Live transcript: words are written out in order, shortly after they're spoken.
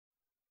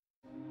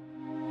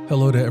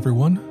Hello to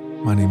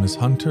everyone. My name is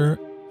Hunter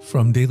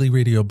from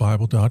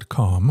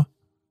dailyradiobible.com,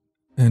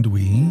 and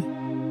we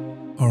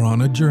are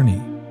on a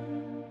journey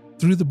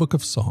through the book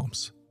of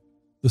Psalms.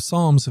 The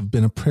Psalms have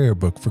been a prayer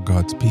book for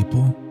God's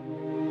people.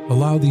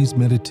 Allow these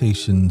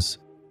meditations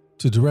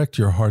to direct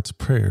your heart's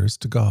prayers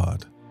to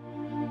God.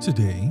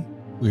 Today,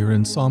 we are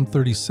in Psalm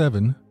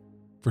 37,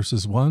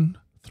 verses 1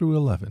 through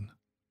 11,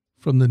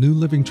 from the New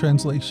Living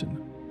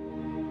Translation.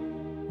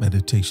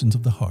 Meditations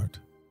of the Heart.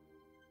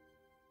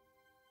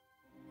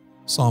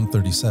 Psalm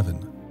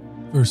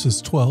 37,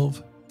 verses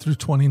 12 through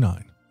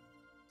 29.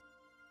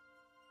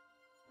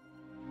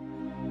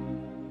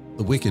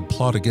 The wicked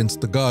plot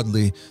against the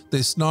godly.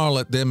 They snarl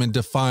at them in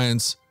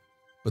defiance,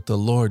 but the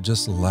Lord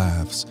just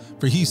laughs,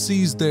 for he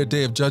sees their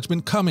day of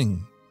judgment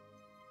coming.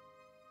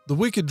 The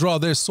wicked draw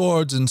their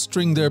swords and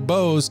string their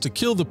bows to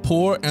kill the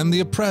poor and the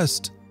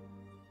oppressed,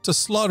 to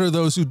slaughter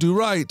those who do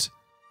right.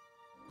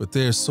 But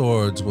their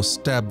swords will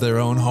stab their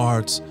own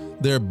hearts,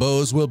 their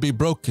bows will be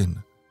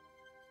broken.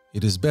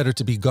 It is better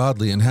to be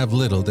godly and have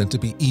little than to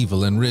be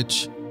evil and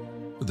rich,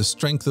 for the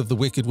strength of the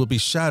wicked will be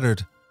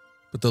shattered,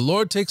 but the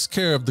Lord takes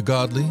care of the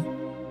godly.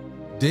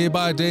 Day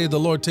by day the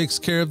Lord takes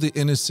care of the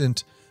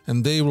innocent,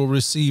 and they will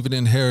receive an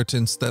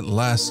inheritance that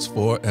lasts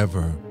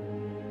forever.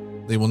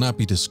 They will not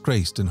be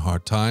disgraced in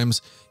hard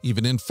times,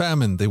 even in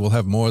famine they will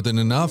have more than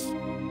enough.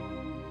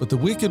 But the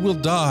wicked will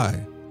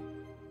die.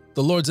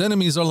 The Lord's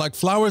enemies are like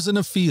flowers in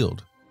a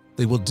field.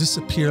 They will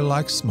disappear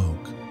like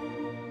smoke.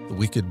 The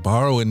wicked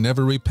borrow and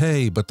never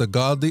repay, but the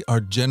godly are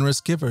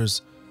generous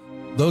givers.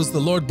 Those the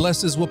Lord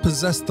blesses will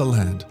possess the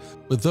land,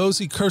 but those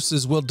he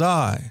curses will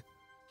die.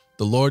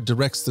 The Lord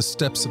directs the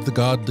steps of the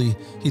godly.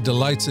 He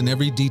delights in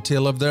every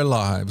detail of their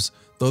lives.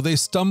 Though they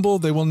stumble,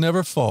 they will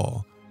never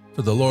fall,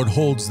 for the Lord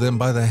holds them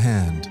by the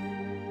hand.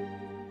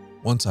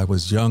 Once I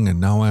was young and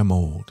now I am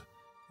old.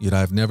 Yet I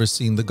have never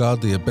seen the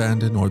godly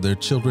abandoned or their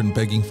children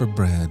begging for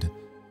bread.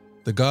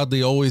 The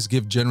godly always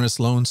give generous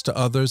loans to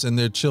others, and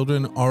their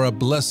children are a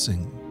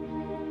blessing.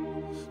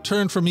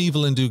 Turn from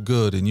evil and do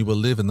good, and you will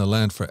live in the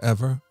land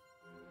forever.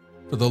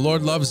 For the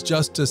Lord loves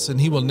justice,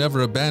 and he will never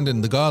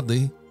abandon the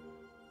godly.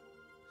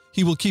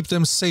 He will keep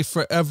them safe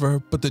forever,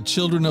 but the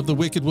children of the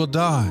wicked will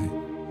die.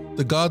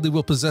 The godly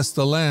will possess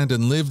the land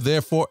and live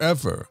there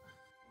forever.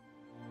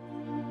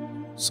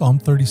 Psalm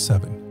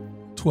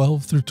 37,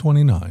 12 through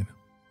 29.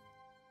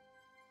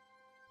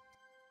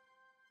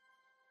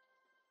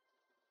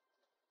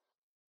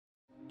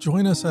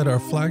 Join us at our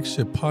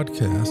flagship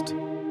podcast,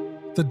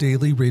 The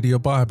Daily Radio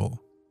Bible,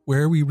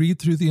 where we read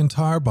through the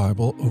entire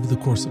Bible over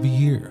the course of a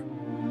year.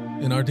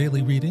 In our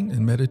daily reading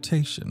and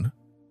meditation,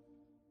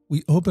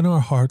 we open our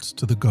hearts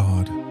to the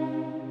God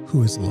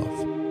who is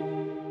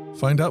love.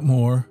 Find out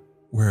more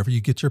wherever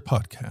you get your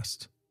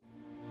podcast.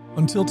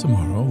 Until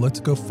tomorrow, let's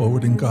go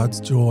forward in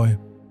God's joy.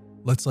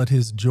 Let's let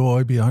his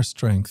joy be our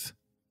strength.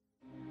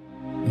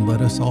 And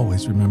let us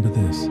always remember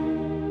this,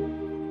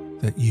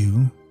 that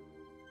you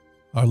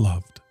are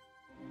loved.